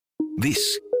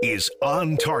This is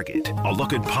On Target, a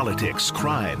look at politics,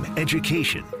 crime,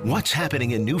 education, what's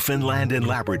happening in Newfoundland and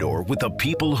Labrador with the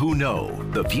people who know.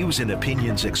 The views and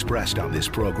opinions expressed on this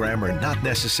program are not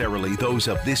necessarily those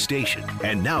of this station.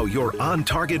 And now your On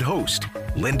Target host,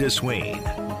 Linda Swain.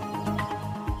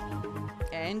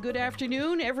 And good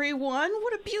afternoon, everyone.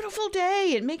 What a beautiful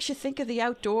day. It makes you think of the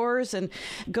outdoors and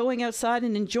going outside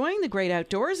and enjoying the great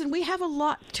outdoors. And we have a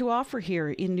lot to offer here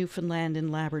in Newfoundland and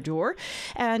Labrador.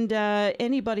 And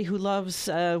anybody who loves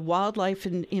wildlife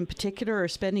in particular, or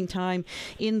spending time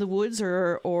in the woods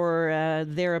or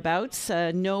thereabouts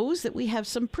knows that we have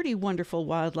some pretty wonderful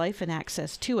wildlife and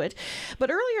access to it.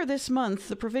 But earlier this month,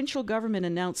 the provincial government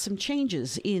announced some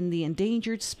changes in the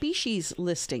endangered species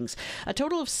listings. A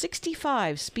total of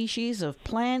 65 species of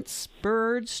plants,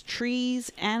 birds,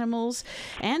 trees, animals,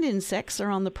 and insects are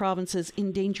on the province's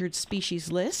endangered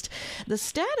species list. The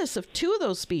status of two of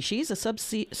those species, a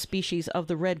subspecies of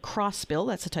the red crossbill,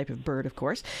 that's a type of bird, of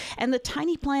course, and the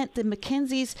tiny plant, the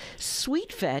Mackenzie's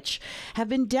sweetfetch, have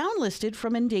been downlisted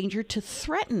from endangered to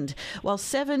threatened. While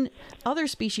 7 other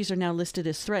species are now listed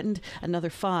as threatened, another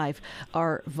 5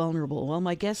 are vulnerable. Well,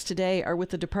 my guests today are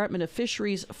with the Department of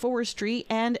Fisheries, Forestry,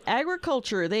 and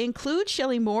Agriculture. They include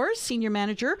Shelley Moore, Senior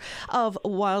Manager of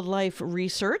Wildlife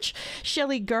Research.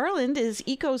 Shelley Garland is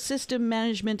Ecosystem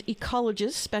Management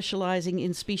Ecologist specializing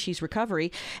in species recovery.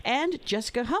 And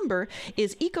Jessica Humber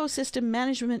is Ecosystem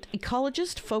Management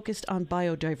Ecologist focused on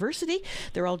biodiversity.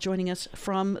 They're all joining us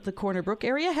from the Corner Brook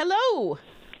area. Hello!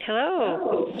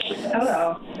 Hello.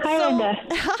 Hello. Hi, Linda.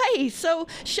 Hi. So,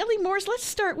 Shelley Moores, let's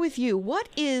start with you. What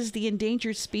is the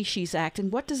Endangered Species Act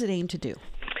and what does it aim to do?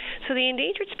 So the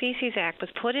Endangered Species Act was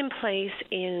put in place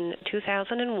in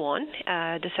 2001.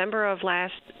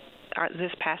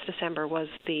 This past December was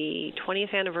the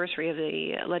 20th anniversary of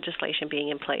the legislation being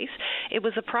in place. It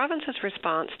was the province's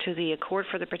response to the Accord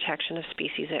for the Protection of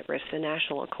Species at Risk, the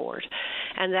National Accord.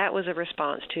 And that was a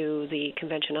response to the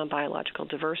Convention on Biological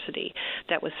Diversity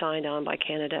that was signed on by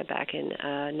Canada back in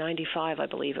 95, I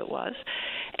believe it was.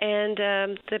 And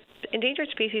the Endangered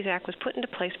Species Act was put into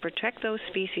place to protect those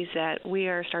species that we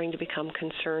are starting to become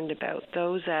concerned about,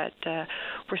 those that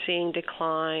we're seeing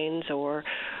declines or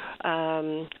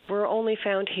were only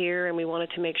found here, and we wanted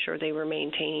to make sure they were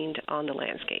maintained on the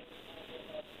landscape.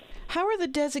 How are the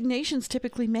designations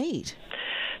typically made?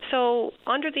 So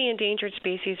under the Endangered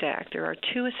Species Act, there are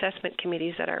 2 assessment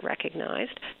committees that are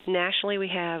recognized. Nationally, we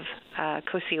have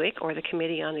COSEWIC, or the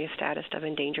Committee on the Status of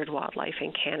Endangered Wildlife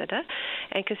in Canada.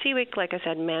 And COSEWIC, like I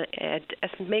said,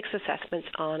 makes assessments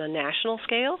on a national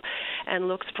scale and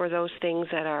looks for those things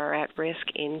that are at risk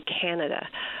in Canada.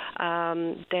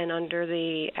 Then under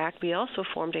the Act, we also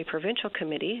formed a provincial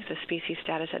committee, the Species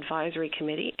Status Advisory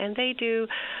Committee, and they do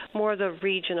more of the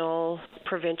regional,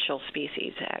 provincial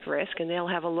species at risk, and they'll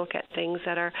have a look at things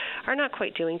that are not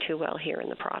quite doing too well here in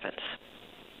the province.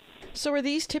 So are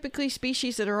these typically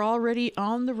species that are already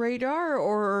on the radar,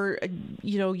 or,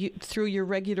 through your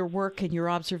regular work and your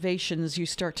observations, you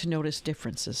start to notice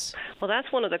differences? Well,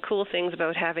 that's one of the cool things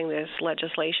about having this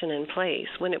legislation in place.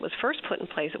 When it was first put in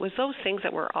place, it was those things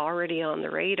that were already on the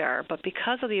radar, but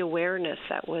because of the awareness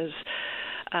that was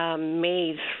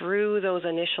made through those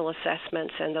initial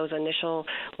assessments and those initial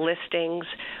listings,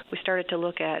 we started to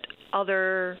look at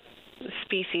other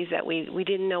species that we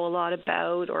didn't know a lot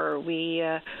about, or we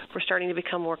were starting to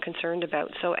become more concerned about.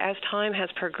 So as time has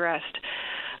progressed,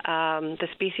 the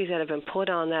species that have been put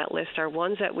on that list are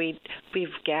ones that we've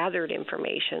gathered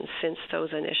information since those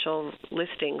initial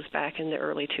listings back in the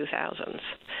early 2000s.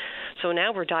 So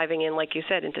now we're diving in, like you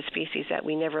said, into species that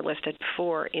we never listed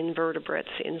before, invertebrates,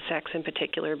 insects in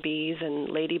particular, bees and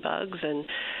ladybugs, and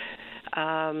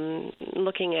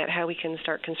looking at how we can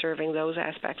start conserving those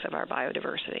aspects of our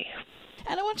biodiversity.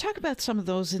 And I want to talk about some of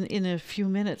those in a few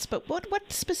minutes, but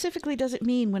what specifically does it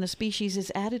mean when a species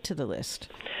is added to the list?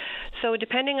 So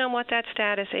depending on what that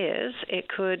status is, it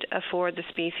could afford the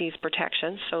species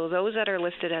protection. So those that are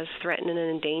listed as threatened and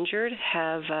endangered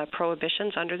have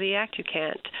prohibitions under the Act. You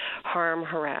can't harm,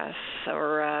 harass,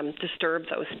 or disturb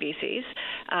those species.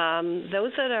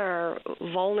 Those that are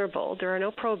vulnerable, there are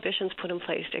no prohibitions put in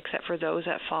place except for those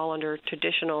that fall under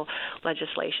traditional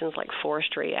legislations like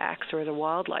Forestry Acts or the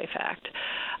Wildlife Act.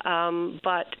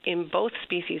 But in both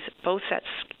species, both sets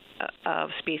of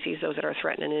species, those that are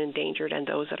threatened and endangered and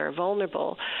those that are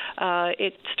vulnerable,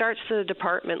 it starts the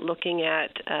department looking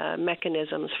at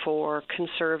mechanisms for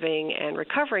conserving and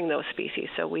recovering those species.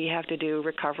 So we have to do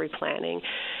recovery planning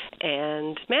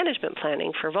and management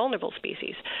planning for vulnerable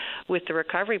species. With the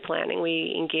recovery planning,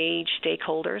 we engage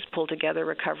stakeholders, pull together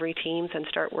recovery teams, and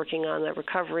start working on the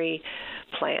recovery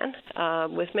plan.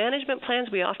 With management plans,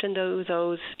 we often do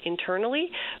those internally,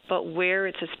 but where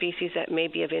it's a species that may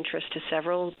be of interest to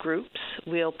several groups,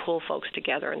 we'll pull folks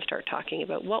together and start talking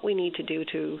about what we need to do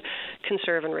to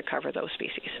conserve and recover those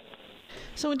species.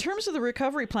 So in terms of the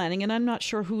recovery planning, and I'm not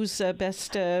sure who's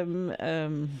best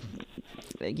to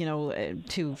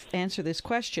answer this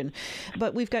question,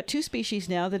 but we've got two species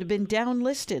now that have been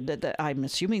downlisted. I'm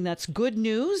assuming that's good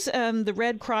news. The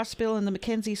red crossbill and the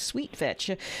Mackenzie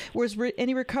sweetvetch. Was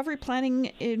any recovery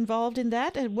planning involved in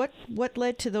that? And what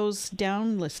led to those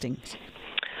downlistings?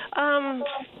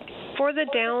 For the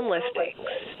downlistings,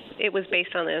 it was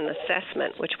based on an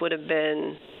assessment, which would have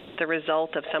been the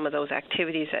result of some of those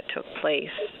activities that took place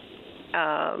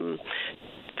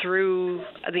through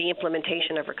the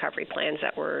implementation of recovery plans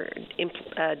that were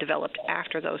developed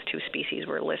after those two species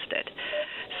were listed.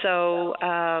 So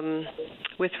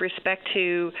with respect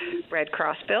to red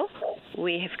crossbill,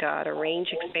 we have got a range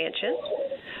expansion,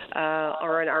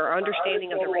 or our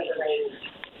understanding of the range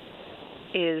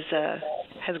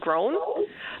has grown.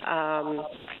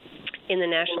 In the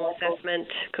national assessment,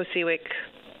 COSEWIC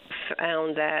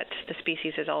found that the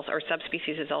species is also, or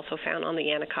subspecies is also found on the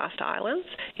Anacostia Islands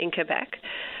in Quebec.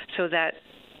 So that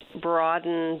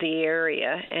broaden the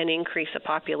area and increase the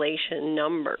population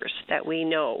numbers that we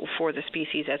know for the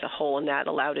species as a whole, and that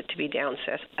allowed it to be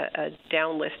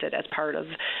downlisted as part of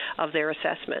their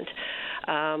assessment.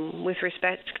 With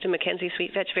respect to Mackenzie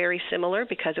sweetvetch, very similar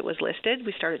because it was listed.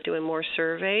 We started doing more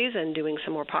surveys and doing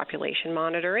some more population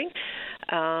monitoring,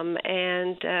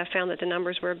 and found that the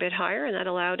numbers were a bit higher, and that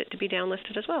allowed it to be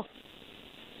downlisted as well.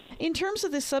 In terms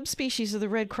of the subspecies of the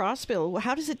red crossbill,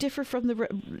 how does it differ from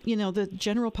the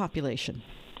general population?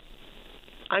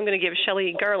 I'm going to give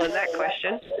Shelley Garland that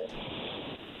question.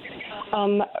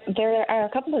 There are a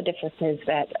couple of differences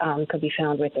that could be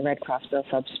found with the red crossbill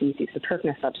subspecies, the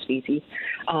Perkna subspecies,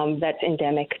 that's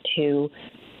endemic to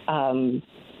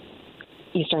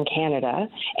eastern Canada,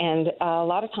 and a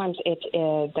lot of times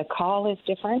the call is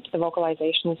different, the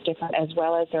vocalization is different, as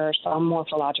well as there are some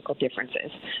morphological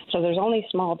differences. So there's only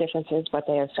small differences, but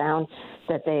they have found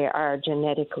that they are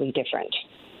genetically different.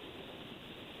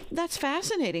 That's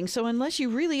fascinating. So unless you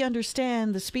really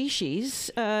understand the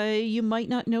species, you might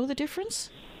not know the difference?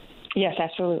 Yes,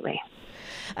 absolutely.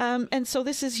 And so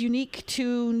this is unique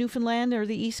to Newfoundland or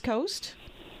the East Coast?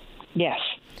 Yes.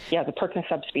 Yeah, the Perkna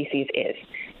subspecies is.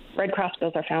 Red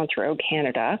crossbills are found throughout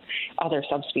Canada, other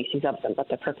subspecies of them, but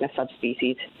the Perkna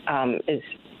subspecies is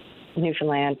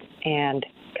Newfoundland and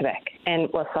Quebec, and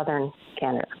southern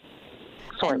Canada.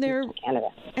 Canada.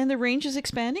 And the range is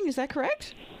expanding, is that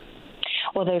correct?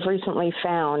 Well, they've recently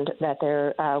found that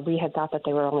we had thought that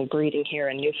they were only breeding here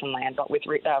in Newfoundland, but with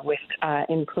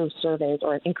improved surveys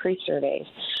or increased surveys,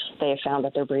 they have found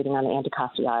that they're breeding on the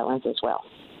Anticosti Islands as well.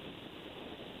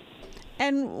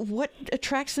 And what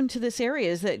attracts them to this area?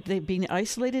 Is that they've been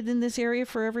isolated in this area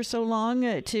for ever so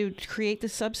long to create the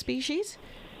subspecies?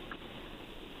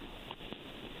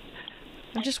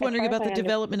 I'm just wondering about the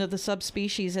development of the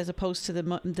subspecies as opposed to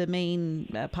the main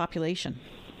population.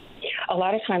 A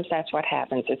lot of times that's what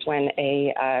happens. It's when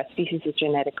a species is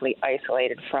genetically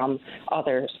isolated from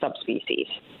other subspecies.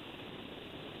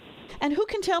 And who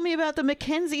can tell me about the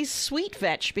Mackenzie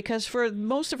sweetvetch? Because for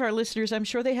most of our listeners, I'm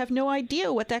sure they have no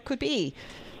idea what that could be.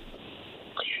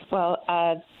 Well,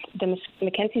 the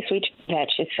Mackenzie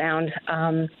sweetvetch is found,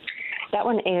 that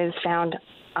one is found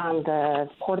on the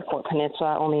Port-au-Port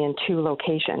Peninsula only in two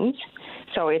locations.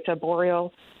 So it's a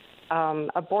boreal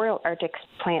Arctic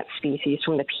plant species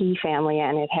from the pea family,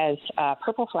 and it has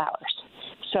purple flowers.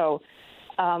 So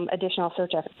additional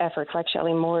search efforts, like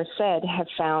Shelley Moore said, have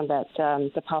found that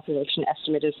the population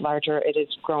estimate is larger. It has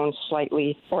grown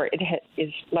slightly, or it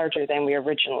is larger than we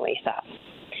originally thought.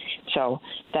 So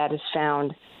that is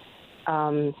found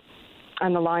on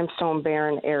the limestone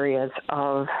barren areas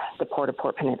of the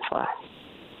Port-au-Port Peninsula.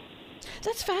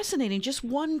 That's fascinating. Just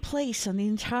one place on the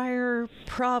entire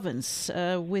province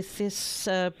with this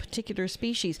particular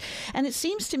species. And it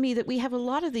seems to me that we have a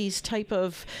lot of these type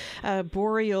of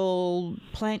boreal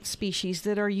plant species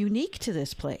that are unique to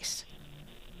this place.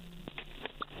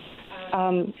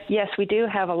 Yes, we do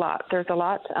have a lot. There's a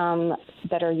lot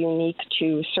that are unique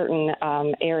to certain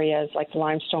areas, like the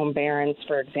limestone barrens,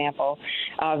 for example.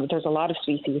 There's a lot of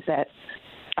species that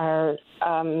are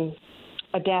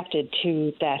adapted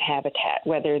to that habitat,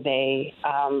 whether they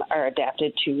are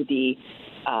adapted to the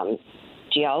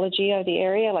geology of the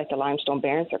area, like the limestone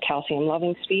barrens or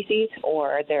calcium-loving species,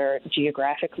 or they're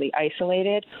geographically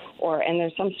isolated, and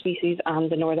there's some species on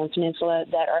the Northern Peninsula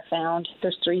that are found.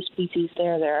 There's 3 species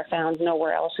there that are found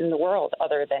nowhere else in the world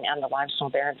other than on the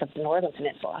limestone barrens of the Northern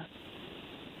Peninsula.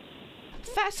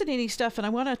 Fascinating stuff, and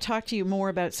I want to talk to you more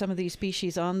about some of these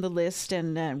species on the list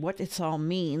and what it all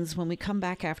means when we come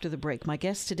back after the break. My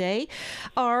guests today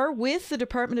are with the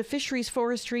Department of Fisheries,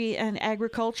 Forestry and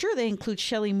Agriculture. They include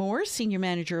Shelley Moore, Senior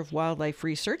Manager of Wildlife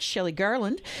Research. Shelley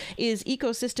Garland is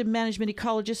Ecosystem Management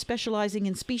Ecologist specializing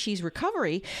in species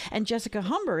recovery. And Jessica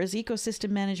Humber is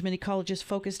Ecosystem Management Ecologist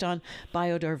focused on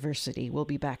biodiversity. We'll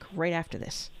be back right after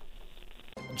this.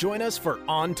 Join us for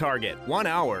On Target, 1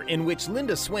 hour in which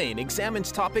Linda Swain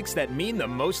examines topics that mean the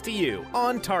most to you.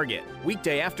 On Target,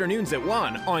 weekday afternoons at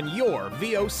 1 on your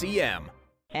VOCM.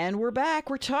 And we're back.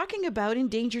 We're talking about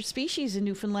endangered species in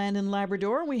Newfoundland and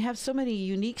Labrador. We have so many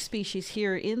unique species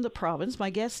here in the province. My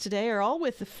guests today are all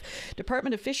with the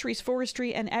Department of Fisheries,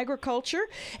 Forestry and Agriculture,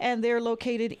 and they're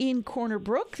located in Corner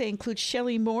Brook. They include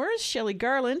Shelley Moore, Shelley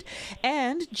Garland,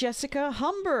 and Jessica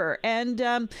Humber. And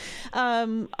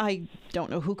I don't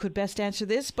know who could best answer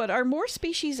this, but are more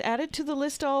species added to the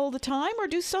list all the time, or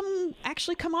do some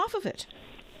actually come off of it?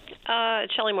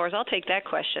 Shelley Moores, I'll take that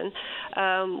question.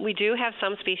 We do have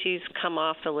some species come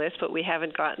off the list, but we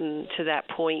haven't gotten to that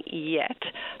point yet.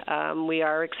 We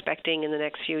are expecting in the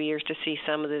next few years to see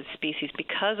some of the species,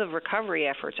 because of recovery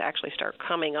efforts, actually start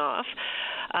coming off.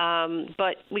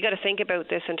 But we got to think about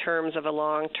this in terms of a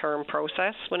long-term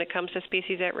process when it comes to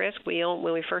species at risk.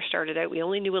 When we first started out, we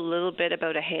only knew a little bit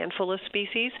about a handful of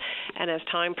species, and as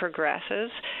time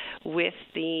progresses, with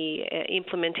the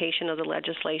implementation of the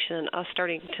legislation and us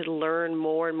starting to learn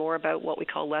more and more about what we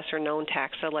call lesser-known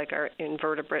taxa, like our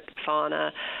invertebrate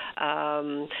fauna,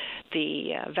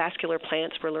 the vascular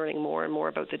plants, we're learning more and more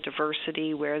about the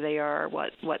diversity, where they are,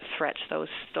 what threats those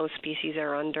species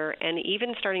are under, and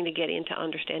even starting to get into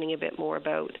understanding a bit more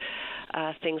about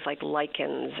things like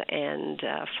lichens and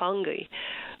fungi.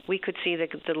 We could see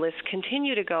the list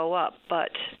continue to go up,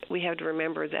 but we have to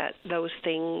remember that those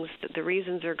things, the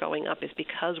reasons they're going up is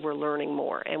because we're learning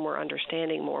more and we're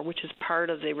understanding more, which is part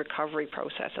of the recovery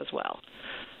process as well.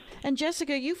 And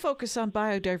Jessica, you focus on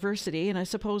biodiversity, and I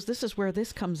suppose this is where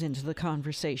this comes into the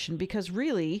conversation, because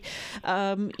really,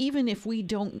 even if we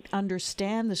don't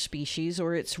understand the species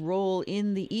or its role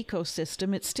in the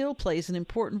ecosystem, it still plays an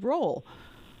important role.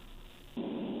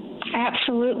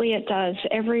 Absolutely, it does.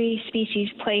 Every species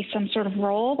plays some sort of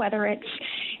role, whether it's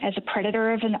as a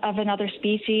predator of another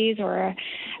species or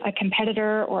a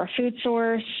competitor or a food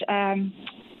source.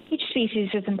 Each species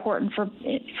is important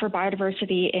for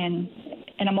biodiversity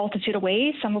in a multitude of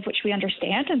ways, some of which we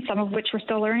understand and some of which we're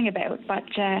still learning about. But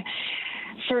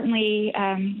certainly,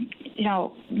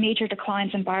 major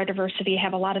declines in biodiversity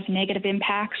have a lot of negative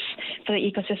impacts for the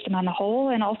ecosystem on the whole,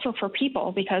 and also for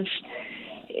people, because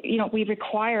we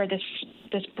require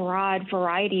this broad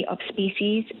variety of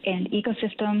species and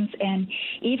ecosystems, and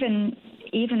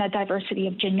even a diversity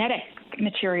of genetic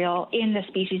material in the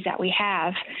species that we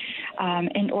have,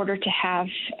 in order to have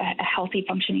a healthy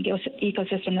functioning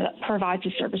ecosystem that provides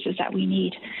the services that we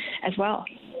need as well.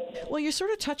 Well, you're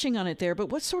sort of touching on it there, but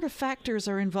what sort of factors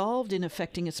are involved in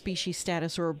affecting a species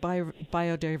status or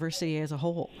biodiversity as a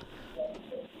whole?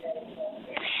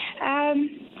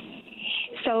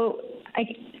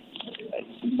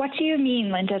 What do you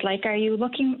mean, Linda? Like, are you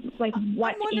looking, like,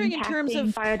 what? I'm wondering in terms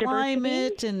of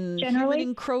climate and generally? Human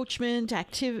encroachment,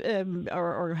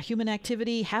 or human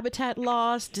activity, habitat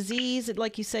loss, disease,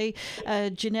 like you say,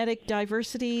 genetic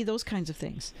diversity, those kinds of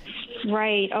things.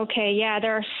 Right. Okay. Yeah,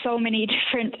 there are so many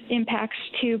different impacts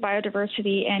to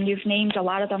biodiversity, and you've named a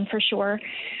lot of them for sure.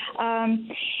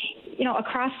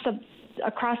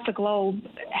 Across the globe,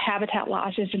 habitat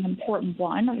loss is an important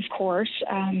one, of course.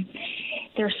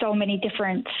 There are so many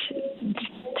different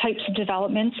types of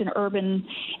developments and urban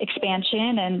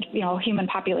expansion, and human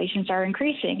populations are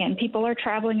increasing, and people are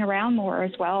traveling around more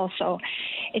as well. So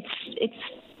it's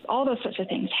all those sorts of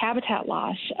things. Habitat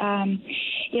loss.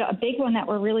 A big one that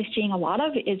we're really seeing a lot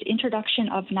of is introduction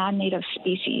of non-native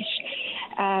species.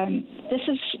 This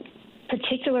is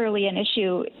particularly an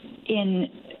issue in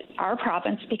our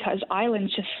province because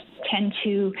islands just tend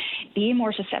to be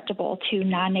more susceptible to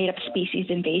non-native species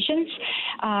invasions.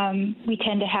 We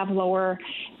tend to have lower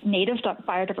native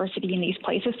biodiversity in these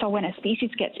places, so when a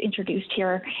species gets introduced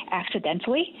here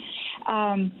accidentally,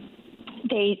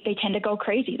 they tend to go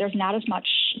crazy. There's not as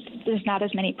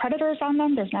many predators on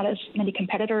them. There's not as many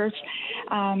competitors,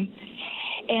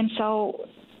 and so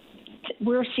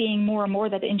we're seeing more and more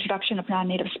that the introduction of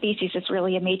non-native species is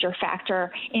really a major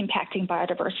factor impacting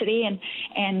biodiversity,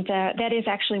 and that is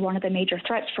actually one of the major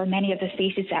threats for many of the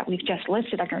species that we've just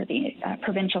listed under the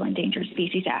Provincial Endangered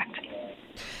Species Act.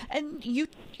 And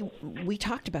we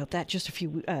talked about that just a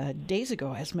few days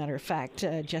ago, as a matter of fact,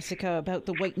 Jessica, about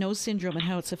the white nose syndrome and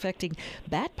how it's affecting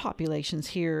bat populations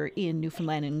here in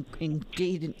Newfoundland and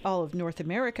indeed in all of North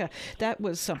America. That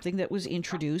was something that was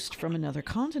introduced from another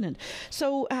continent.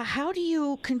 So how do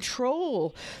you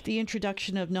control the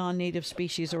introduction of non-native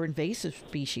species or invasive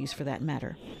species, for that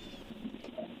matter?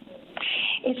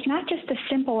 It's not just a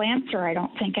simple answer, I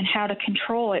don't think, on how to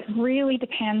control it. Really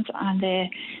depends on the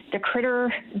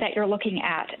critter that you're looking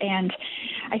at. And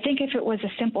I think if it was a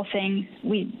simple thing,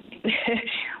 we'd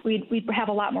have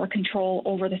a lot more control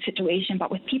over the situation.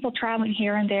 But with people traveling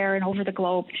here and there and over the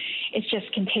globe, it's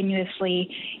just continuously,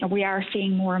 we are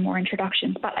seeing more and more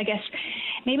introductions. But I guess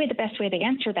maybe the best way to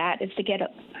answer that is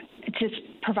to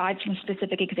provide some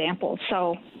specific examples.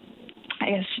 So I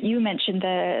guess you mentioned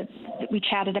we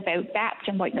chatted about bats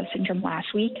and white nose syndrome last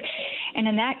week, and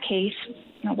in that case,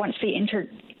 once the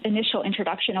initial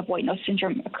introduction of white nose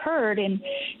syndrome occurred in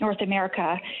North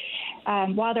America,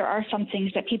 while there are some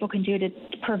things that people can do to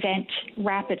prevent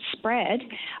rapid spread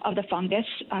of the fungus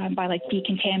by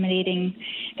decontaminating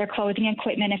their clothing and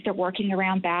equipment if they're working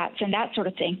around bats and that sort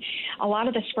of thing, a lot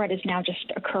of the spread is now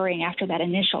just occurring after that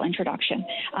initial introduction,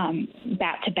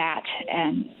 bat to bat,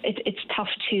 and it's tough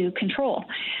to control.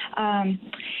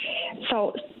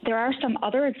 So there are some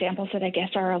other examples that I guess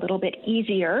are a little bit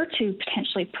easier to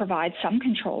potentially provide some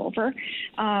control over.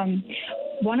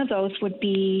 One of those would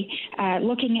be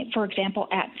looking at, for example,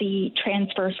 at the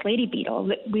transverse lady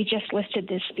beetle. We just listed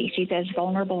this species as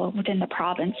vulnerable within the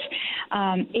province.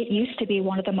 It used to be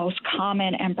one of the most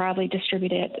common and broadly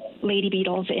distributed lady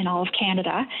beetles in all of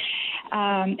Canada.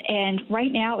 And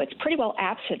right now it's pretty well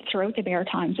absent throughout the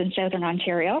Maritimes and Southern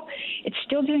Ontario. It's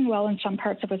still doing well in some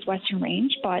parts of its western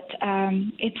range, but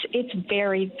it's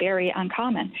very, very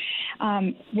uncommon.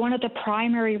 One of the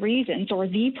primary reasons, or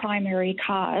the primary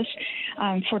cause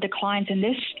for declines in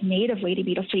this native lady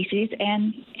beetle species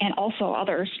and also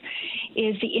others,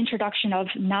 is the introduction of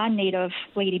non-native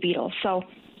lady beetles. So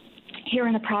here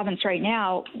in the province right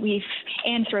now,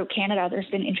 and throughout Canada, there's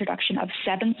been introduction of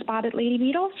 7 spotted lady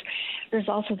beetles. There's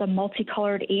also the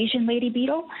multicolored Asian lady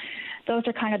beetle. Those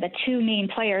are kind of the 2 main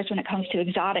players when it comes to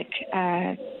exotic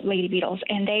lady beetles,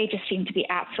 and they just seem to be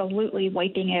absolutely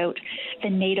wiping out the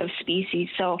native species.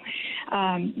 So,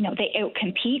 they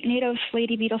outcompete native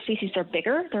lady beetle species. They're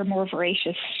bigger, they're more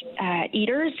voracious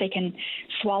eaters. They can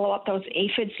swallow up those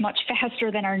aphids much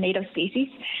faster than our native species.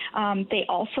 They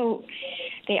also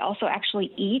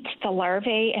actually eat the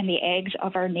larvae and the eggs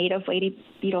of our native lady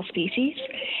beetle species.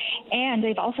 And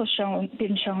they've also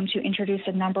been shown to introduce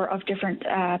a number of different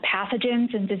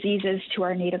pathogens and diseases to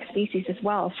our native species as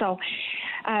well. So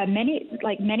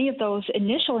many of those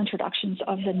initial introductions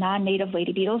of the non-native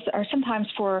lady beetles are sometimes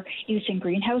for use in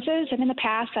greenhouses. And in the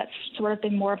past, that's sort of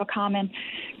been more of a common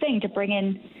thing to bring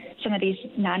in some of these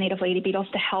non-native lady beetles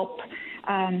to help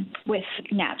with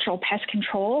natural pest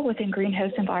control within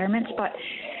greenhouse environments. But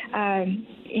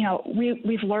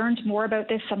we've learned more about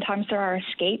this. Sometimes there are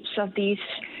escapes of these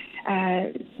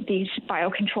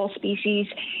biocontrol species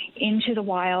into the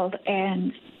wild,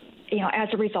 and as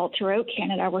a result, throughout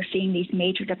Canada, we're seeing these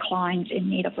major declines in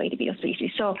native lady beetle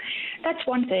species. So that's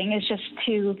one thing, is just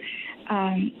to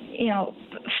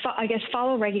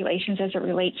follow regulations as it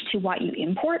relates to what you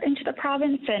import into the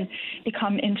province, and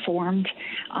become informed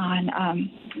on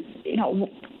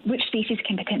which species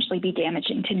can potentially be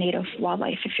damaging to native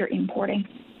wildlife if you're importing.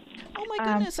 Oh my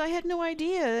goodness, I had no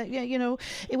idea.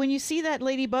 When you see that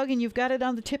ladybug and you've got it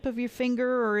on the tip of your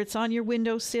finger, or it's on your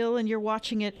windowsill and you're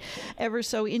watching it ever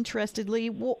so interestedly,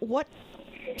 what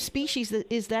species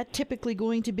is that typically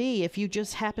going to be if you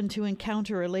just happen to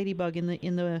encounter a ladybug in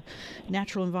the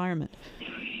natural environment?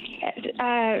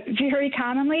 Very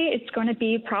commonly, it's going to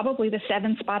be probably the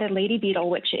 7-spotted lady beetle,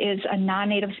 which is a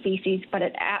non-native species, but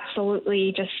it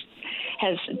absolutely just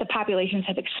the populations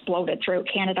have exploded throughout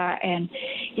Canada, and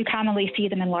you commonly see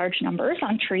them in large numbers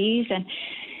on trees, and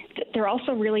they're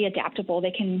also really adaptable. They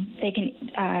can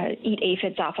eat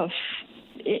aphids off of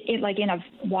in a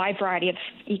wide variety of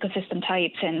ecosystem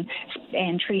types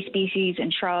and tree species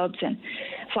and shrubs and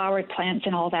flowered plants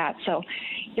and all that. So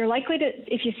you're likely to,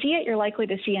 if you see it, you're likely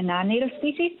to see a non-native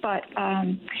species. But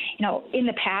in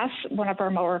the past, one of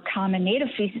our more common native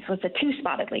species was the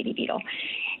 2-spotted lady beetle.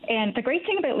 And the great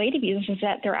thing about lady beetles is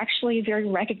that they're actually very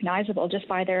recognizable just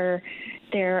by their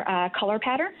color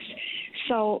patterns.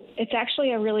 So it's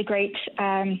actually a really great,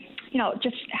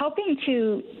 just helping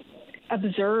to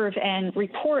observe and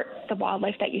report the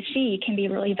wildlife that you see can be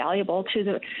really valuable to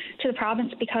the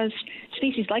province, because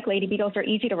species like lady beetles are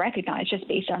easy to recognize just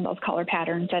based on those color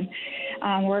patterns. And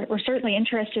we're certainly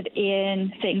interested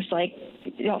in things like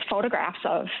photographs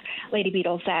of lady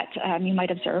beetles that you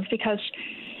might observe, because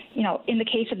in the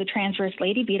case of the transverse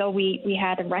lady beetle, we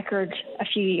had a record a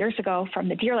few years ago from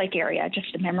the Deer Lake area.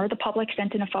 Just a member of the public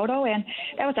sent in a photo, and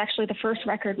that was actually the first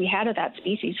record we had of that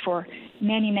species for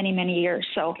many, many, many years.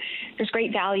 So there's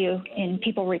great value in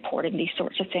people reporting these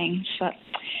sorts of things. But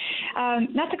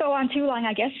not to go on too long,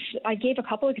 I guess I gave a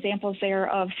couple examples there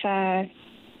of,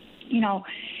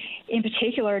 in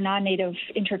particular, non-native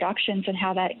introductions and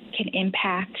how that can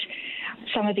impact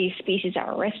some of these species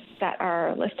at risk that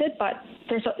are listed, but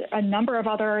there's a number of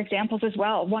other examples as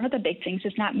well. One of the big things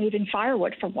is not moving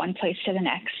firewood from one place to the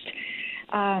next.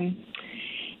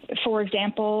 For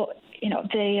example,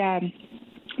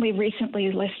 we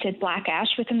recently listed black ash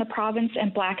within the province,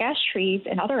 and black ash trees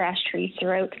and other ash trees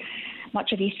throughout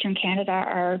much of eastern Canada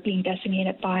are being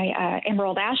decimated by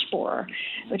emerald ash borer,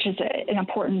 which is an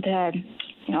important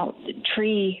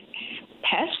tree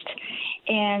pest.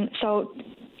 And so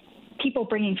people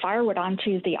bringing firewood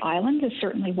onto the island is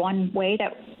certainly one way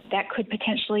that could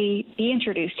potentially be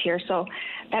introduced here. So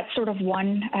that's sort of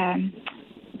one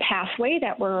pathway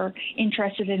that we're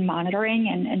interested in monitoring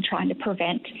and trying to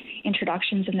prevent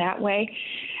introductions in that way.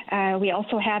 We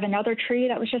also have another tree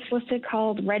that was just listed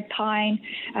called red pine.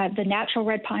 The natural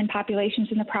red pine populations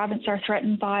in the province are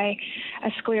threatened by a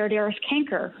scleroderus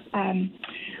canker,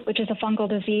 which is a fungal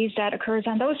disease that occurs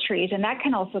on those trees, and that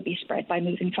can also be spread by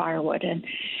moving firewood and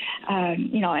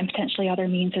potentially other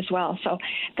means as well. So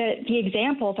the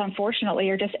examples, unfortunately,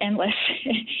 are just endless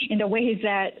in the ways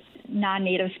that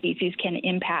non-native species can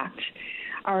impact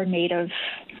our native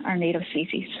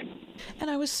species.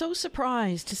 And I was so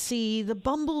surprised to see the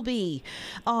bumblebee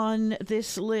on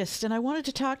this list. And I wanted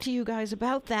to talk to you guys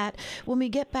about that when we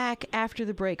get back after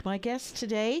the break. My guests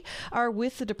today are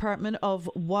with the Department of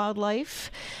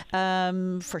Wildlife,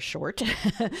 for short,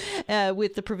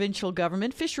 with the provincial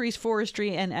government. Fisheries,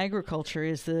 Forestry and Agriculture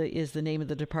is the name of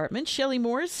the department. Shelley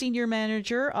Moores, Senior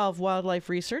Manager of Wildlife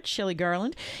Research. Shelley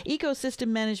Garland, Ecosystem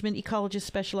Management Ecologist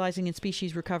specializing in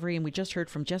species recovery. And we just heard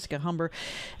from Jessica Humber,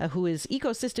 who is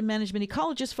Ecosystem Management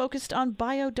Ecologist focused on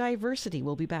biodiversity.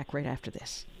 We'll be back right after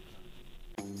this.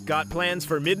 Got plans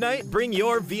for midnight? Bring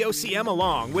your VOCM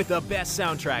along with the best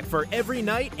soundtrack for every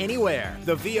night, anywhere.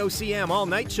 The VOCM All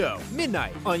Night Show,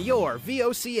 midnight on your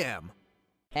VOCM.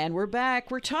 And we're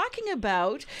back. We're talking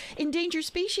about endangered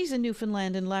species in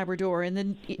Newfoundland and Labrador, and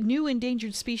the new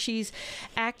Endangered Species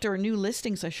Act, or new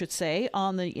listings, I should say,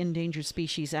 on the Endangered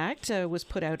Species Act was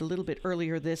put out a little bit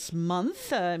earlier this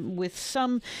month, with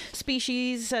some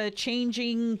species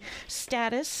changing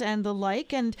status and the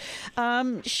like. And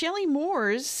Shelley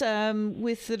Moores,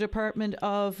 with the Department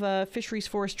of Fisheries,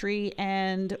 Forestry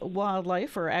and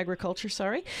Wildlife, or Agriculture,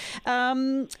 sorry.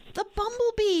 The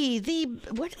bumblebee,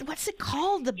 what's it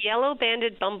called? The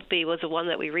yellow-banded bumblebee was the one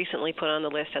that we recently put on the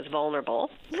list as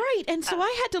vulnerable. Right, and so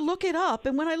I had to look it up,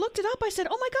 and when I looked it up, I said,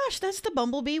 "Oh my gosh, that's the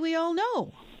bumblebee we all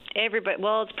know." Everybody,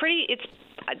 well,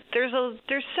 there's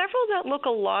several that look a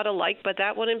lot alike, but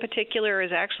that one in particular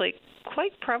is actually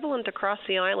quite prevalent across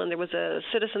the island. There was a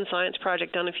citizen science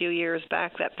project done a few years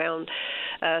back that found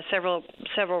several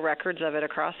records of it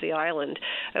across the island.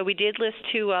 We did list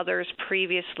two others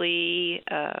previously.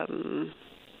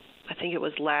 I think it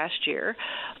was last year.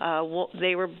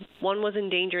 One was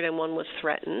endangered and one was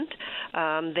threatened.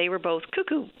 They were both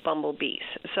cuckoo bumblebees.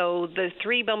 So the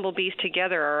three bumblebees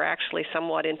together are actually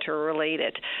somewhat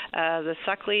interrelated. The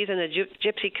Suckleys and the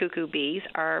gypsy cuckoo bees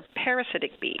are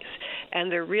parasitic bees,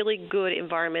 and they're really good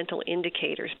environmental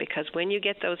indicators, because when you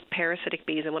get those parasitic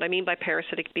bees, and what I mean by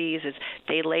parasitic bees is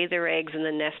they lay their eggs in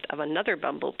the nest of another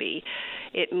bumblebee,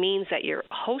 it means that your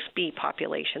host bee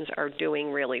populations are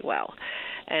doing really well.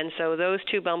 And so those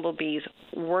two bumblebees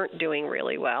weren't doing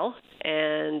really well,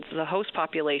 and the host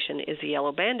population is the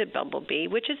yellow-banded bumblebee,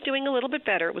 which is doing a little bit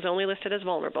better. It was only listed as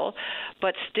vulnerable,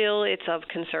 but still it's of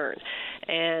concern.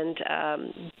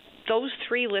 And those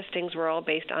three listings were all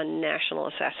based on national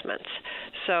assessments.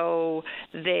 So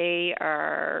they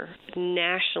are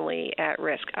nationally at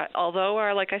risk.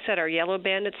 Although, like I said, our yellow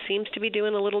bandit seems to be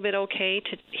doing a little bit okay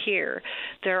here,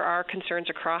 there are concerns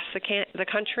across the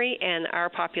country, and our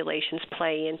populations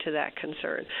play into that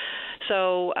concern.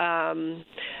 So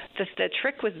the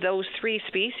trick with those three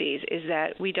species is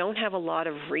that we don't have a lot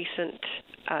of recent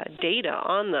data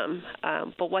on them.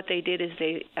 But what they did is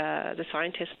the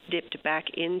scientists dipped back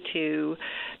into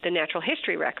the natural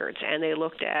history records, and they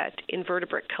looked at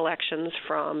invertebrate collections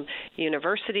from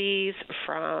universities,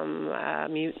 from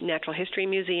natural history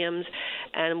museums,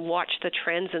 and watched the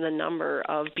trends in the number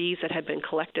of bees that had been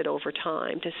collected over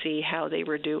time to see how they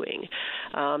were doing.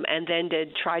 And then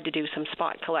tried to do some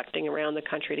spot collecting around the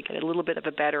country to get a little bit of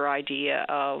a better idea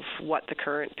of what the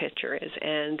current picture is.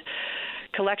 And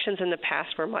collections in the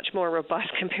past were much more robust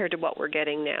compared to what we're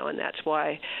getting now, and that's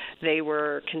why they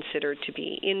were considered to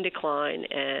be in decline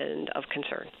and of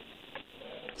concern.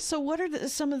 So what are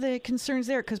some of the concerns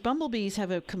there? Because bumblebees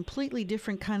have a completely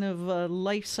different kind of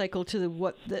life cycle to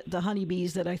what the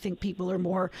honeybees that I think people are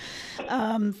more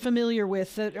familiar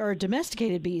with, that are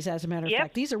domesticated bees, as a matter of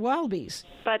fact. These are wild bees.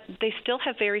 But they still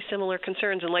have very similar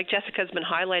concerns. And like Jessica's been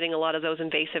highlighting, a lot of those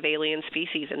invasive alien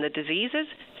species and the diseases,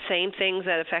 same things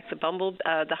that affect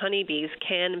the honeybees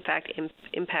can, in fact,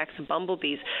 impact the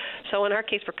bumblebees. So in our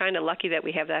case, we're kind of lucky that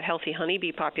we have that healthy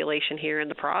honeybee population here in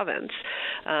the province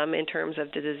in terms of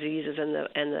the diseases and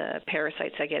the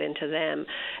parasites that get into them,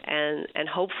 and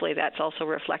hopefully that's also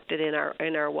reflected in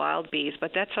our wild bees.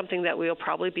 But that's something that we'll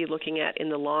probably be looking at in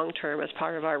the long term as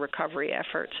part of our recovery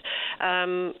efforts.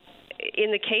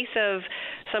 In the case of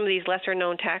some of these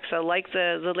lesser-known taxa, like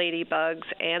the ladybugs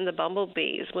and the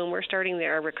bumblebees, when we're starting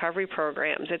our recovery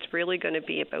programs, it's really going to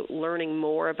be about learning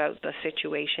more about the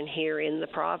situation here in the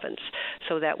province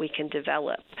so that we can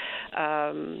develop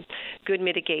good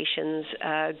mitigations,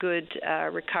 good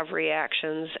recovery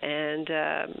actions, and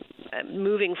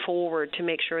moving forward to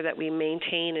make sure that we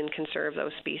maintain and conserve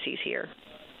those species here.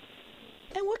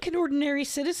 And what can ordinary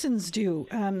citizens do,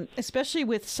 especially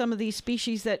with some of these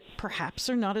species that perhaps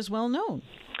are not as well known?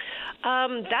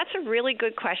 That's a really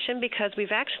good question, because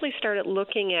we've actually started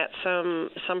looking at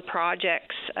some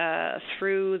projects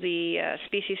through the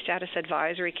Species Status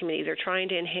Advisory Committee. They're trying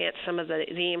to enhance some of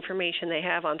the information they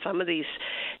have on some of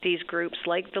these groups,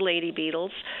 like the lady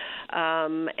beetles.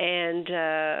 And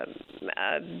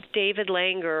David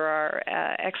Langer, our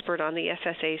expert on the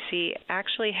SSAC,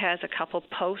 actually has a couple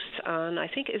posts on, I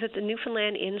think, is it the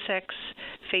Newfoundland Insects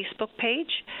Facebook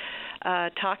page?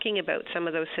 Talking about some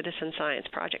of those citizen science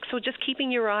projects. So just keeping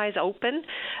your eyes open.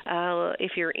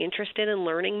 If you're interested in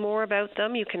learning more about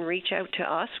them, you can reach out to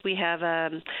us. We have,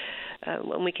 and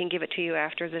we can give it to you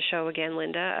after the show again,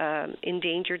 Linda,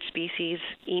 endangered species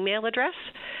email address,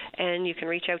 and you can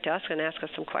reach out to us and ask us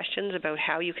some questions about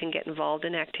how you can get involved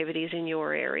in activities in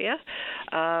your area.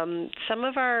 Some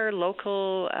of our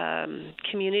local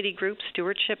community groups,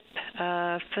 stewardship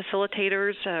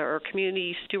facilitators or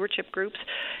community stewardship groups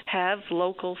have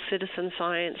local citizen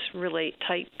science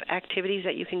type activities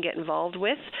that you can get involved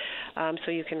with.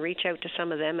 So you can reach out to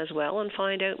some of them as well and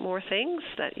find out more things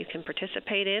that you can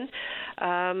participate in.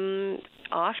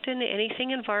 Often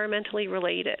anything environmentally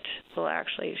related will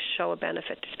actually show a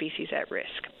benefit to species at risk.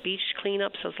 Beach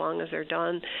cleanups, as long as they're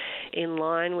done in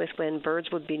line with when birds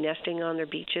would be nesting on their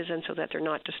beaches, and so that they're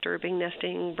not disturbing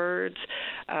nesting birds.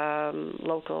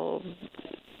 Local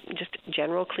just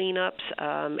general cleanups,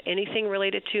 anything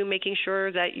related to making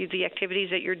sure that the activities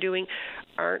that you're doing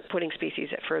aren't putting species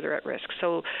further at risk.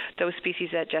 So those species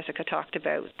that Jessica talked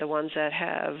about, the ones that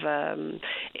have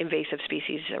invasive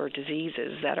species or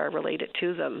diseases that are related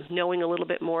to them, knowing a little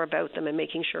bit more about them and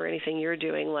making sure anything you're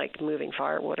doing, like moving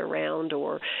firewood around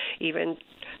or even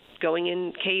going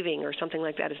in caving or something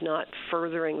like that, is not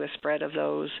furthering the spread of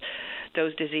those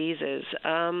diseases.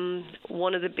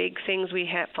 One of the big things we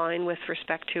find with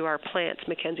respect to our plants,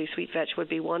 Mackenzie sweet vetch would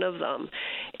be one of them,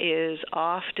 is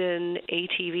often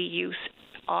ATV use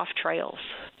off trails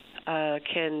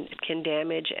can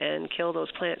damage and kill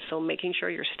those plants. So making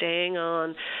sure you're staying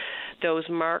on those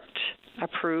marked,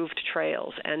 approved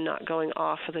trails and not going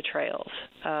off of the trails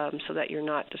so that you're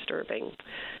not disturbing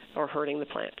or hurting the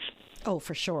plants. Oh,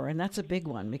 for sure. And that's a big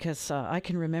one, because I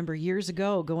can remember years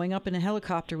ago going up in a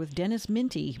helicopter with Dennis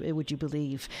Minty, would you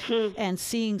believe, and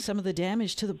seeing some of the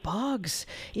damage to the bogs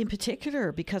in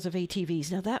particular because of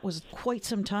ATVs. Now, that was quite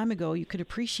some time ago. You could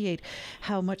appreciate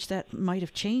how much that might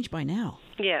have changed by now.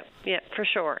 Yeah, for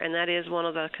sure. And that is one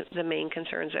of the main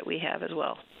concerns that we have as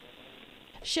well.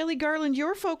 Shelley Garland,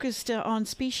 you're focused on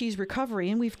species recovery,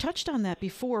 and we've touched on that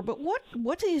before, but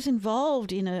what is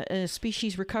involved in a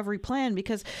species recovery plan?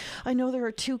 Because I know there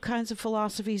are two kinds of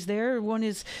philosophies there. One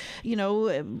is,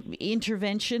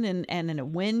 intervention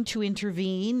and when to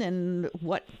intervene and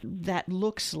what that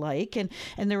looks like. And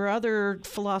there are other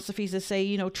philosophies that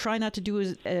say, try not to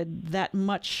do that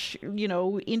much,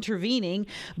 intervening,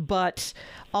 but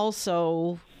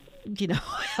also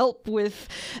help with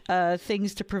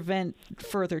things to prevent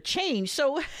further change.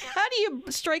 So how do you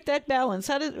strike that balance?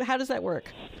 How does that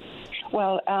work?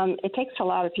 Well, it takes a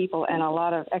lot of people and a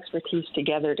lot of expertise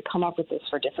together to come up with this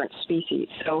for different species.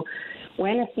 So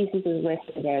when a species is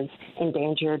listed as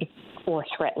endangered or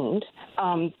threatened,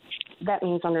 that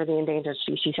means under the Endangered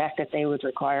Species Act that they would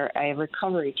require a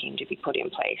recovery team to be put in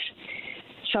place.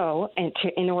 So,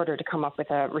 in order to come up with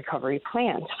a recovery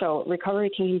plan. So recovery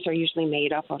teams are usually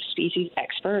made up of species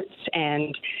experts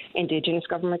and Indigenous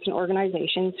governments and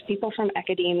organizations, people from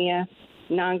academia,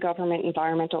 non-government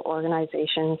environmental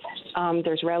organizations.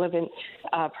 There's relevant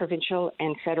provincial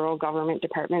and federal government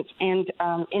departments and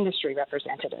industry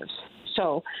representatives.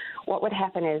 So what would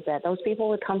happen is that those people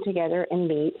would come together and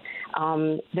meet.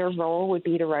 Their role would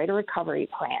be to write a recovery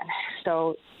plan.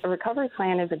 So a recovery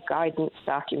plan is a guidance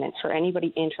document for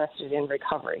anybody interested in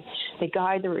recovery. They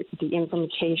guide the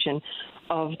implementation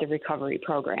of the recovery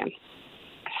program.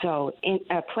 So in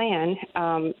a plan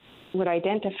would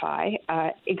identify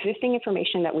existing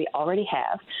information that we already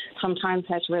have. Sometimes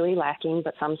that's really lacking,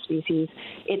 but some species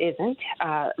it isn't.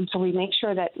 So we make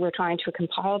sure that we're trying to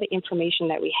compile the information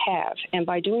that we have. And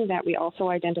by doing that, we also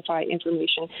identify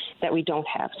information that we don't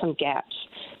have, some gaps.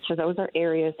 So those are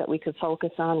areas that we could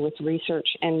focus on with research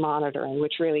and monitoring,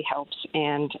 which really helps.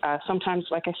 And sometimes,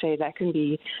 like I say, that can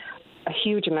be a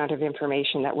huge amount of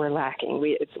information that we're lacking.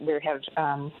 We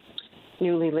have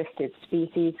newly listed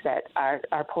species that are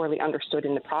poorly understood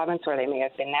in the province, or they may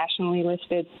have been nationally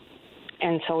listed.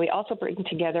 And so we also bring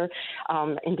together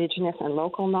Indigenous and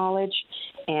local knowledge,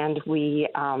 and we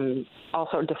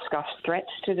also discuss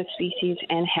threats to the species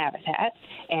and habitat.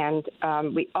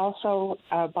 And we also,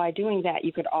 by doing that,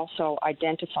 you could also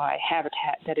identify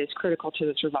habitat that is critical to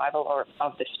the survival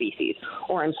of the species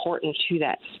or important to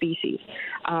that species.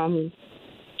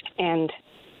 And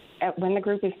when the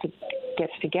group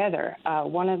gets together,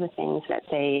 one of the things that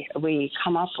we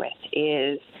come up with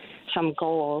is some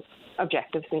goals,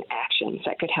 objectives, and actions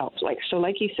that could help.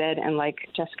 Like you said, and like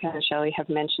Jessica and Shelley have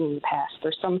mentioned in the past,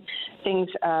 there's some things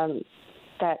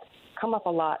that come up a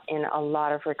lot in a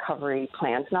lot of recovery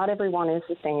plans. Not everyone is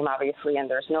the same, obviously, and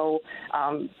there's no,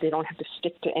 they don't have to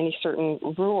stick to any certain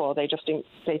rule. They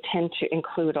tend to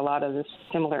include a lot of this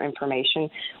similar information,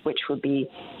 which would be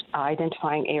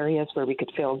identifying areas where we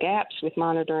could fill gaps with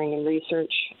monitoring and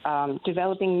research,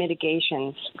 developing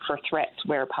mitigations for threats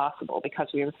where possible, because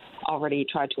we've already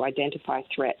tried to identify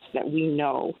threats that we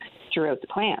know throughout the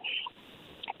plan.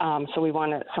 So we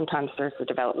want to, sometimes there's the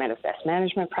development of best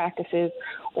management practices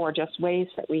or just ways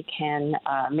that we can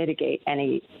mitigate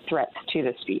any threats to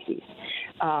the species.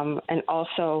 And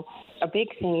also a big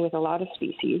thing with a lot of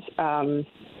species,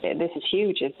 this is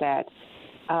huge, is that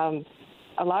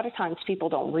a lot of times people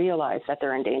don't realize that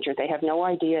they're endangered. They have no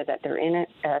idea that they're in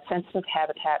a sensitive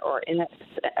habitat or in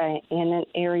an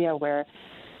area where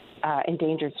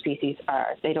endangered species are.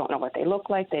 They don't know what they look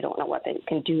like. They don't know what they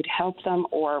can do to help them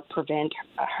or prevent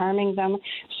harming them.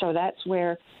 So that's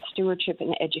where stewardship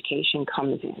and education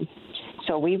comes in.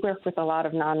 So we work with a lot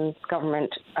of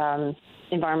non-government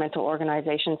environmental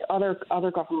organizations, other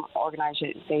government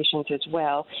organizations as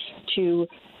well, to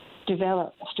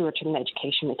develop stewardship and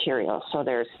education materials. So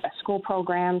there's school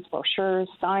programs, brochures,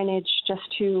 signage, just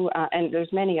to, and there's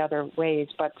many other ways,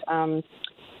 but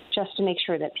just to make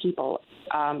sure that people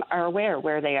are aware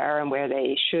where they are and where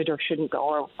they should or shouldn't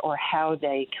go, or how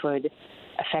they could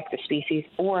affect the species.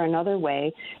 Or another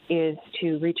way is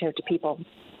to reach out to people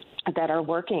that are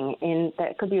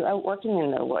that could be out working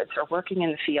in the woods or working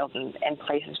in the fields and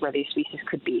places where these species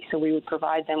could be. So we would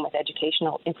provide them with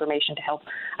educational information to help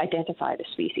identify the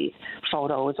species,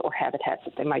 photos or habitats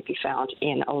that they might be found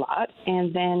in a lot.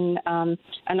 And then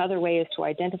another way is to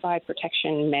identify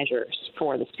protection measures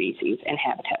for the species and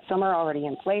habitats. Some are already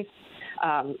in place,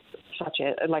 such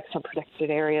as like some protected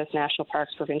areas, national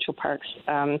parks, provincial parks,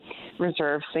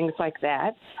 reserves, things like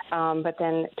that. But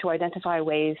then to identify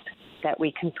ways that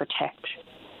we can protect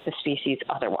the species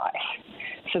otherwise.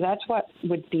 So that's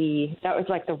that was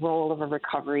like the role of a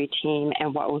recovery team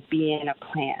and what would be in a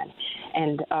plan.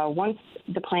 And once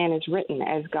the plan is written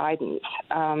as guidance,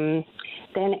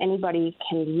 then anybody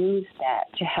can use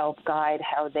that to help guide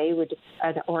how they would,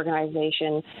 an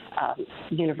organization,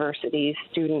 universities,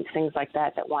 students, things like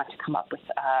that want to come up with,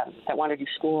 that want to do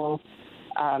school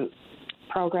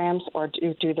programs or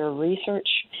do their research.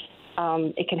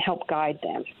 It can help guide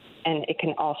them. And it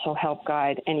can also help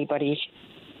guide anybody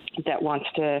that wants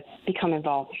to become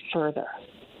involved further.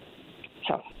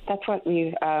 So that's what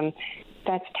we've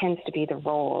that tends to be the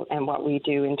role and what we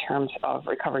do in terms of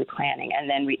recovery planning, and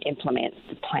then we implement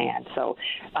the plan. So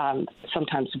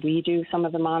sometimes we do some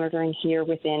of the monitoring here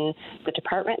within the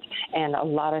department, and a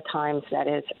lot of times that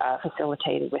is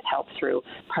facilitated with help through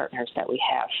partners that we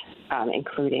have,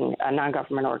 including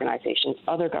non-government organizations,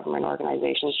 other government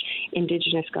organizations,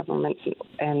 Indigenous governments,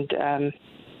 and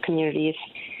communities,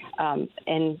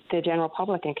 and the general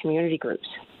public and community groups.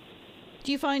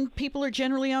 Do you find people are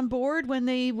generally on board when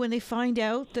they find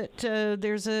out that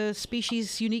there's a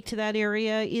species unique to that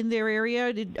area in their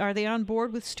area? Are they on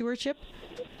board with stewardship?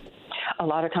 A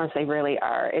lot of times they really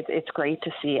are. It's great to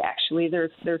see. Actually,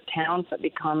 there's towns that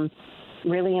become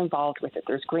really involved with it.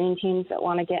 There's green teams that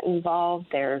want to get involved.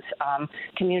 There's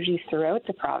communities throughout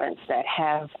the province that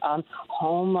have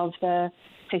home of the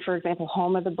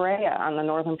Brea on the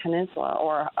Northern Peninsula,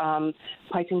 or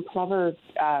piping plover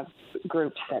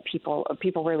groups that people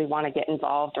really want to get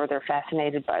involved, or they're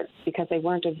fascinated by because they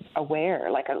weren't aware.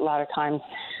 Like a lot of times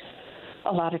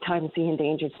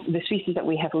the species that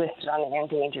we have listed on the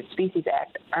Endangered Species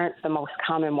Act aren't the most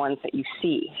common ones that you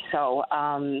see. So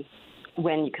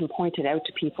when you can point it out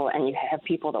to people and you have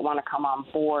people that want to come on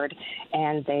board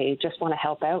and they just want to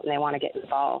help out and they want to get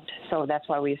involved. So that's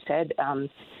why we've said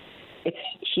it's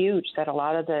huge that a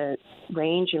lot of the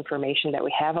range information that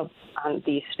we have on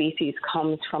these species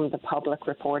comes from the public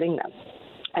reporting them,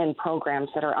 and programs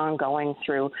that are ongoing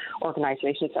through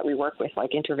organizations that we work with,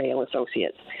 like Intervale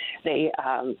Associates. They've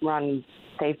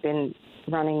been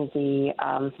running the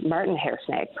Martin Hair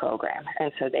Snag program,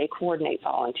 and so they coordinate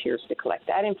volunteers to collect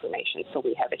that information. So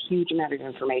we have a huge amount of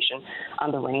information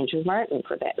on the range of marten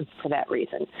for that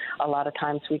reason. A lot of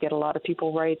times we get a lot of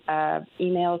people write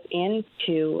emails in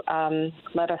to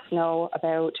let us know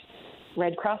about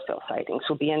red crossbill sightings.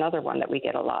 Will be another one that we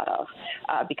get a lot of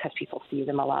because people see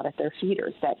them a lot at their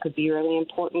feeders. That could be really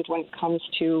important when it comes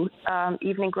to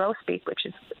evening grosbeak, which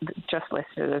is just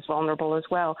listed as vulnerable as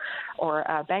well, or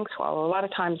bank swallow. A lot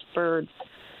of times birds,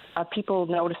 people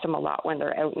notice them a lot when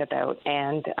they're out and about,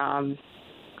 and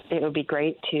it would be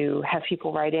great to have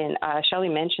people write in. Shelley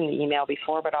mentioned the email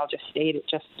before, but I'll just state it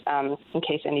just in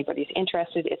case anybody's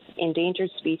interested. It's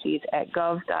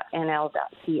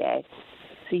endangeredspecies@gov.nl.ca.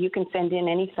 So you can send in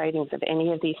any sightings of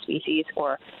any of these species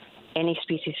or any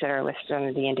species that are listed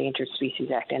under the Endangered Species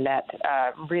Act, and that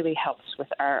really helps with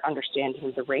our understanding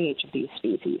of the range of these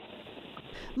species.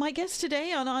 My guests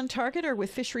today on Target are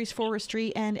with Fisheries,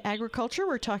 Forestry and Agriculture.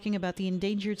 We're talking about the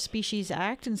Endangered Species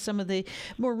Act and some of the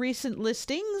more recent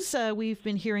listings. We've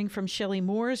been hearing from Shelley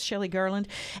Moores, Shelley Garland,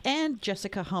 and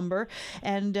Jessica Humber.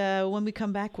 And when we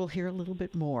come back, we'll hear a little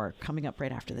bit more coming up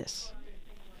right after this.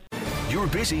 You're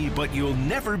busy, but you'll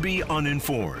never be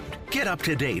uninformed. Get up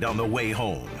to date on the way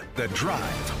home. The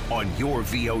Drive on your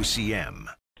VOCM.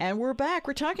 And we're back.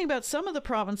 We're talking about some of the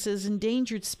province's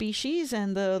endangered species,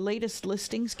 and the latest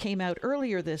listings came out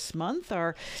earlier this month.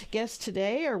 Our guests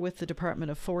today are with the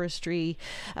Department of Forestry,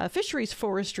 Fisheries,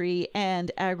 Forestry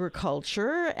and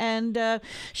Agriculture. And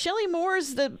Shelley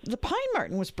Moores, the pine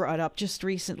marten was brought up just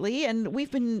recently, and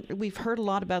we've heard a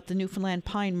lot about the Newfoundland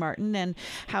pine marten and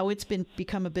how it's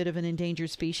become a bit of an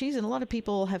endangered species, and a lot of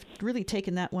people have really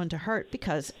taken that one to heart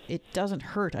because it doesn't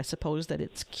hurt, I suppose, that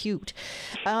it's cute.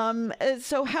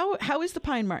 So how is the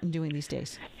pine marten doing these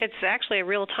days? It's actually a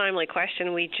real timely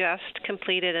question. We just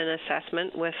completed an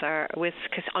assessment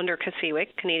under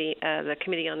CSIWIC, the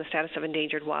Committee on the Status of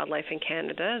Endangered Wildlife in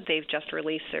Canada. They've just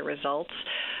released their results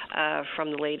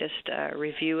from the latest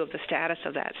review of the status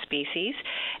of that species,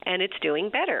 and it's doing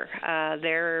better.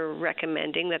 They're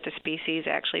recommending that the species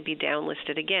actually be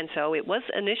downlisted again. So it was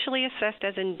initially assessed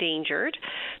as endangered.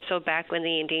 So back when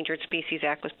the Endangered Species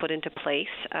Act was put into place,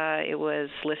 it was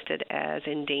listed as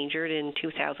endangered in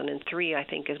 2003, I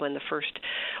think, is when the first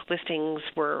listings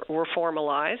were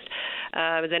formalized.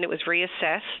 Then it was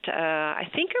reassessed, I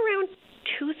think around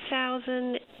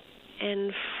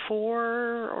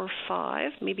 2004 or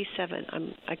 5, maybe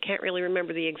 7. I can't really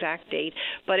remember the exact date,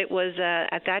 but it was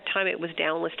at that time it was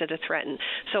downlisted as threatened.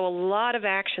 So a lot of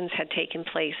actions had taken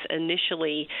place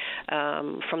initially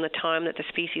from the time that the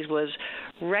species was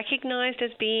recognized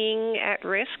as being at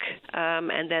risk,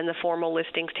 and then the formal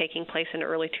listings taking place in the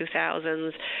early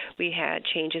 2000s. We had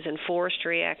changes in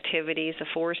forestry activities. The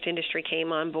forest industry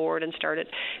came on board and started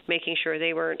making sure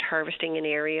they weren't harvesting in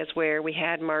areas where we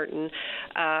had marten.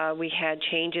 We had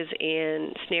changes changes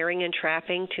in snaring and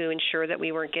trapping to ensure that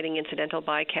we weren't getting incidental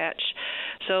bycatch.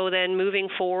 So then moving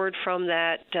forward from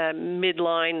that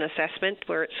midline assessment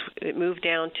where it moved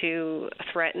down to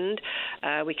threatened,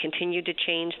 we continued to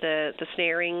change the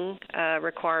snaring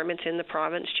requirements in the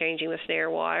province, changing the snare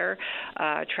wire.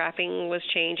 Trapping was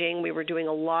changing. We were doing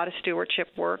a lot of stewardship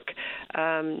work.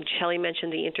 Shelley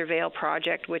mentioned the Intervale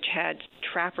project, which had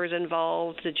trappers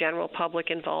involved, the general public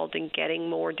involved in getting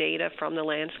more data from the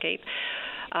landscape.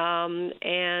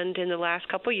 And in the last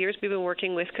couple of years, we've been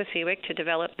working with COSEWIC to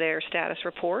develop their status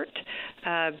report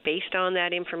based on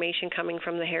that information coming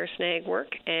from the hair snag work.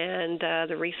 And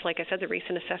like I said, the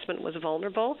recent assessment was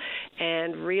vulnerable.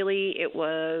 And really, it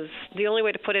was the only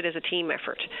way to put it is a team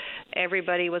effort.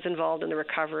 Everybody was involved in the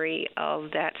recovery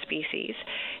of that species.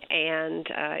 And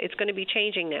it's going to be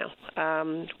changing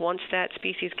now. Once that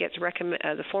species gets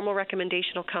the formal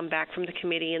recommendation will come back from the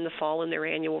committee in the fall in their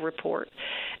annual report.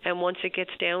 And once it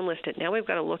gets downlisted, now we've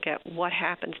got to look at what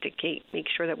happens to make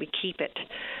sure that we keep it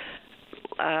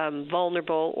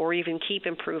vulnerable or even keep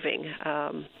improving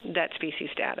that species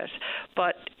status.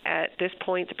 But at this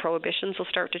point, the prohibitions will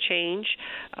start to change.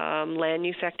 Land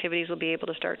use activities will be able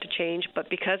to start to change. But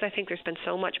because I think there's been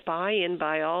so much buy-in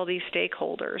by all these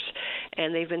stakeholders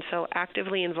and they've been so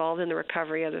actively involved in the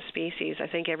recovery of the species, I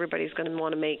think everybody's going to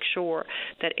want to make sure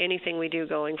that anything we do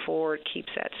going forward keeps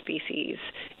that species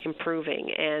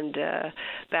improving and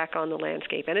back on the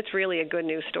landscape. And it's really a good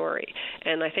news story.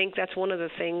 And I think that's one of the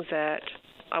things that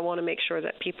I want to make sure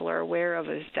that people are aware of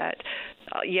is that,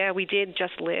 we did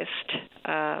just list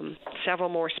several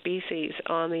more species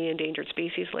on the endangered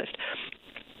species list.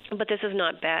 But this is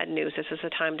not bad news. This is a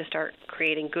time to start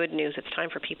creating good news. It's time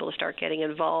for people to start getting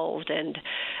involved and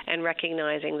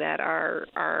recognizing that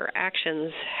our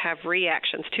actions have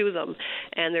reactions to them.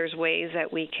 And there's ways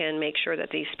that we can make sure that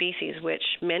these species, which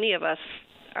many of us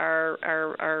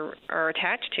are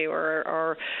attached to,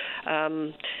 or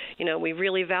we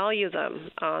really value them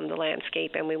on the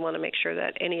landscape, and we want to make sure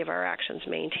that any of our actions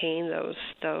maintain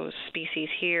those species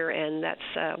here. And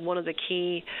that's one of the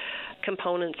key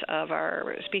components of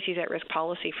our species at risk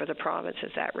policy for the province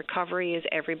is that recovery is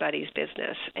everybody's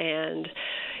business. And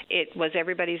it was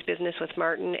everybody's business with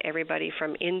Martin, everybody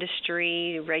from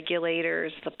industry,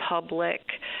 regulators, the public,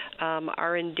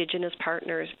 our Indigenous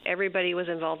partners. Everybody was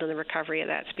involved in the recovery of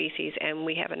that species, and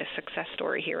we have a success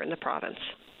story here in the province.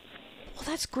 Well,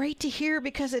 that's great to hear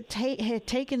because it had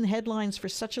taken headlines for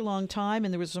such a long time,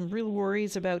 and there was some real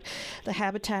worries about the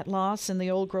habitat loss in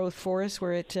the old-growth forest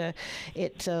where it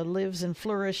lives and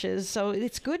flourishes. So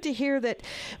it's good to hear that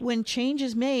when change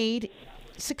is made,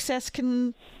 success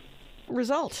can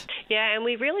result. Yeah, and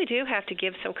we really do have to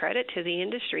give some credit to the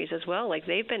industries as well. Like,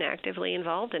 they've been actively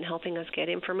involved in helping us get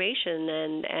information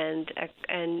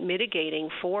and mitigating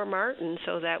for Martin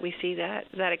so that we see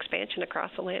that expansion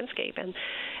across the landscape.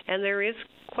 And there is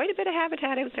quite a bit of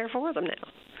habitat out there for them now.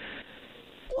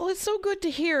 Well, it's so good to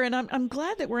hear, and I'm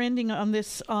glad that we're ending on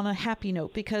this on a happy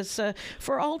note because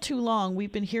for all too long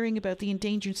we've been hearing about the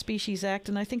Endangered Species Act,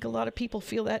 and I think a lot of people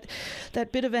feel that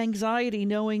bit of anxiety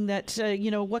knowing that,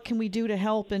 what can we do to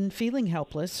help and feeling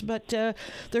helpless, but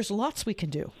there's lots we can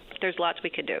do. There's lots we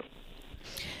could do.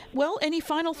 Well, any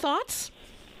final thoughts?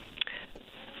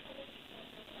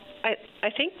 I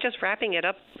think just wrapping it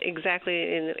up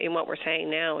exactly in what we're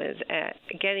saying now is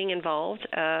getting involved,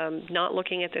 not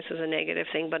looking at this as a negative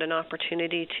thing, but an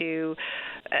opportunity to,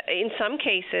 in some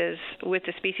cases, with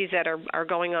the species that are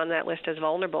going on that list as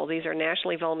vulnerable, these are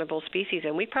nationally vulnerable species,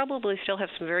 and we probably still have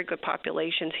some very good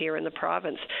populations here in the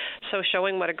province. So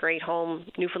showing what a great home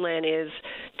Newfoundland is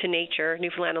to nature,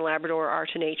 Newfoundland and Labrador are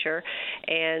to nature,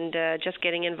 and just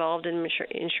getting involved in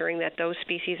ensuring that those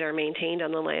species are maintained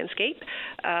on the landscape,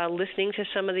 listening to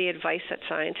some of the advice that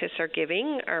scientists are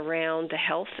giving around the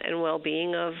health and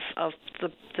well-being of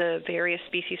the various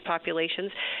species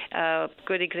populations. A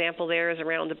good example there is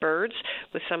around the birds,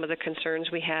 with some of the concerns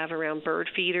we have around bird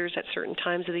feeders at certain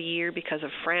times of the year because of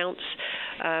frounce.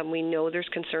 We know there's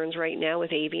concerns right now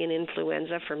with avian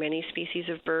influenza for many species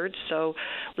of birds. So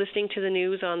listening to the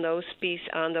news on those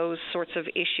sorts of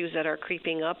issues that are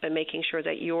creeping up and making sure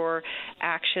that your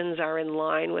actions are in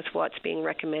line with what's being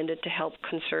recommended to help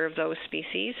conserve those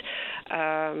species.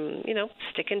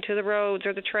 Sticking to the roads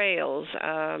or the trails,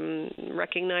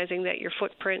 recognizing that your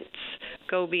footprints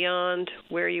go beyond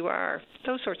where you are,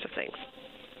 those sorts of things.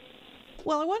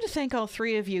 Well, I want to thank all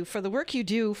three of you for the work you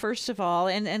do, first of all,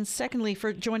 and secondly,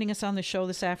 for joining us on the show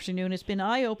this afternoon. It's been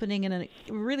eye-opening and a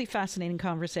really fascinating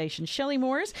conversation. Shelley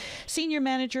Moores, Senior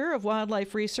Manager of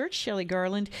Wildlife Research, Shelley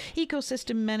Garland,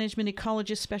 Ecosystem Management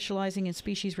Ecologist specializing in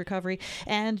species recovery,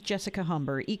 and Jessica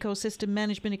Humber, Ecosystem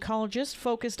Management Ecologist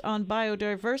focused on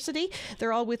biodiversity.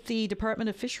 They're all with the Department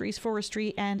of Fisheries,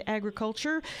 Forestry, and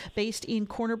Agriculture, based in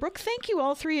Corner Brook. Thank you,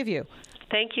 all three of you.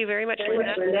 Thank you very much,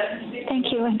 Linda.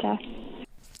 Thank you, Linda.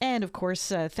 And, of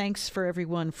course, thanks for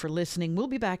everyone for listening. We'll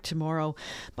be back tomorrow.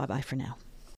 Bye-bye for now.